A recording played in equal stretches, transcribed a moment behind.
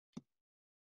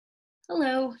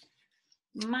Hello,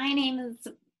 my name is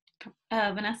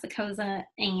Vanessa Cozza,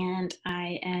 and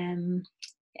I am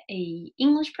a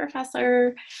English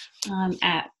professor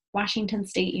at Washington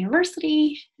State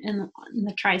University in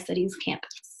the Tri-Cities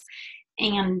campus.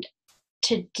 And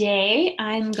today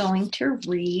I'm going to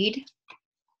read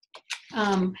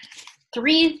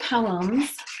 3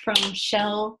 poems from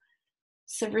Shel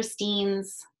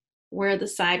Silverstein's Where the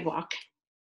Sidewalk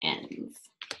Ends.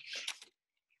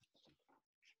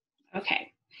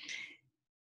 Okay.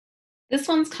 This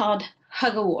one's called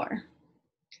Hug-a-War.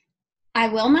 I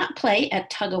will not play at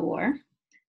tug-a-war.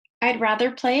 I'd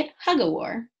rather play at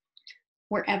hug-a-war,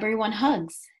 where everyone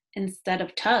hugs instead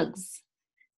of tugs,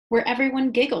 where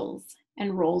everyone giggles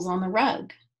and rolls on the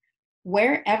rug,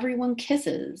 where everyone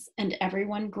kisses and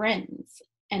everyone grins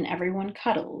and everyone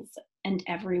cuddles and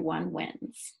everyone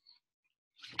wins.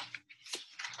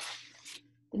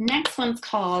 The next one's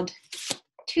called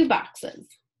 2 Boxes.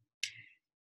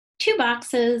 2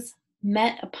 boxes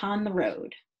met upon the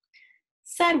road.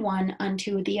 Said one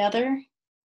unto the other,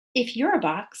 if you're a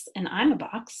box and I'm a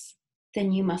box,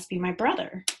 then you must be my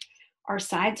brother. Our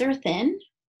sides are thin,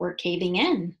 we're caving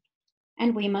in,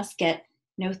 and we must get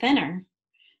no thinner.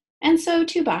 And so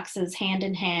 2 boxes hand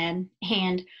in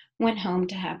hand went home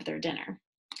to have their dinner.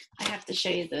 I have to show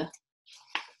you the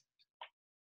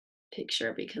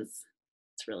picture because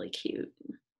it's really cute.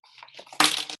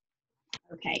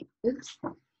 Okay, oops.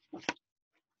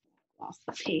 Lost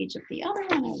the page of the other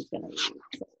one I was going to read. So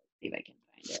let's see if I can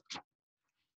find it.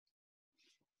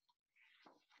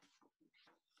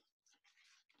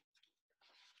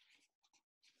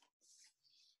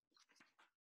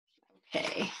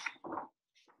 Okay.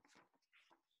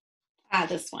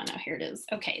 This one. Oh, here it is.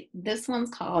 Okay, this one's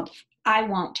called I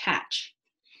Won't Hatch.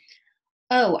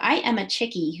 Oh, I am a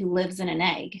chickie who lives in an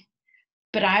egg,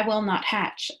 but I will not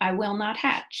hatch. I will not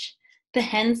hatch. The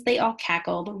hens, they all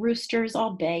cackle, the roosters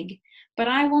all beg, but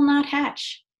I will not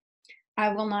hatch. I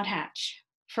will not hatch,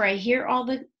 for I hear all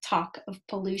the talk of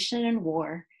pollution and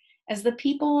war as the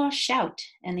people all shout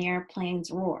and the airplanes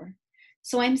roar.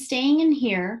 So I'm staying in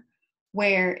here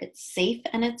where it's safe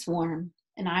and it's warm,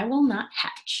 and I will not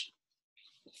hatch.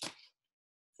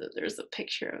 So there's a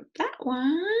picture of that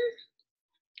one.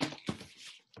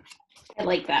 I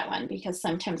like that one because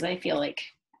sometimes I feel like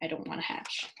I don't want to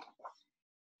hatch.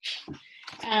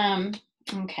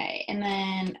 Okay, and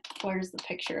then where's the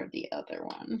picture of the other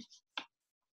one?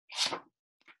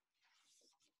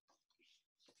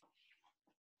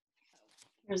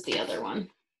 Here's the other one.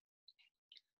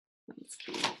 That's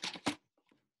cute.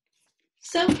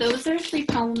 So those are 3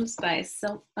 poems by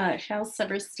Shel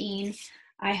Silverstein.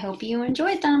 I hope you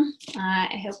enjoyed them.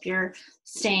 I hope you're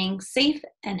staying safe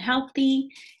and healthy,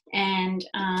 and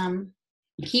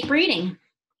keep reading.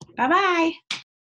 Bye-bye.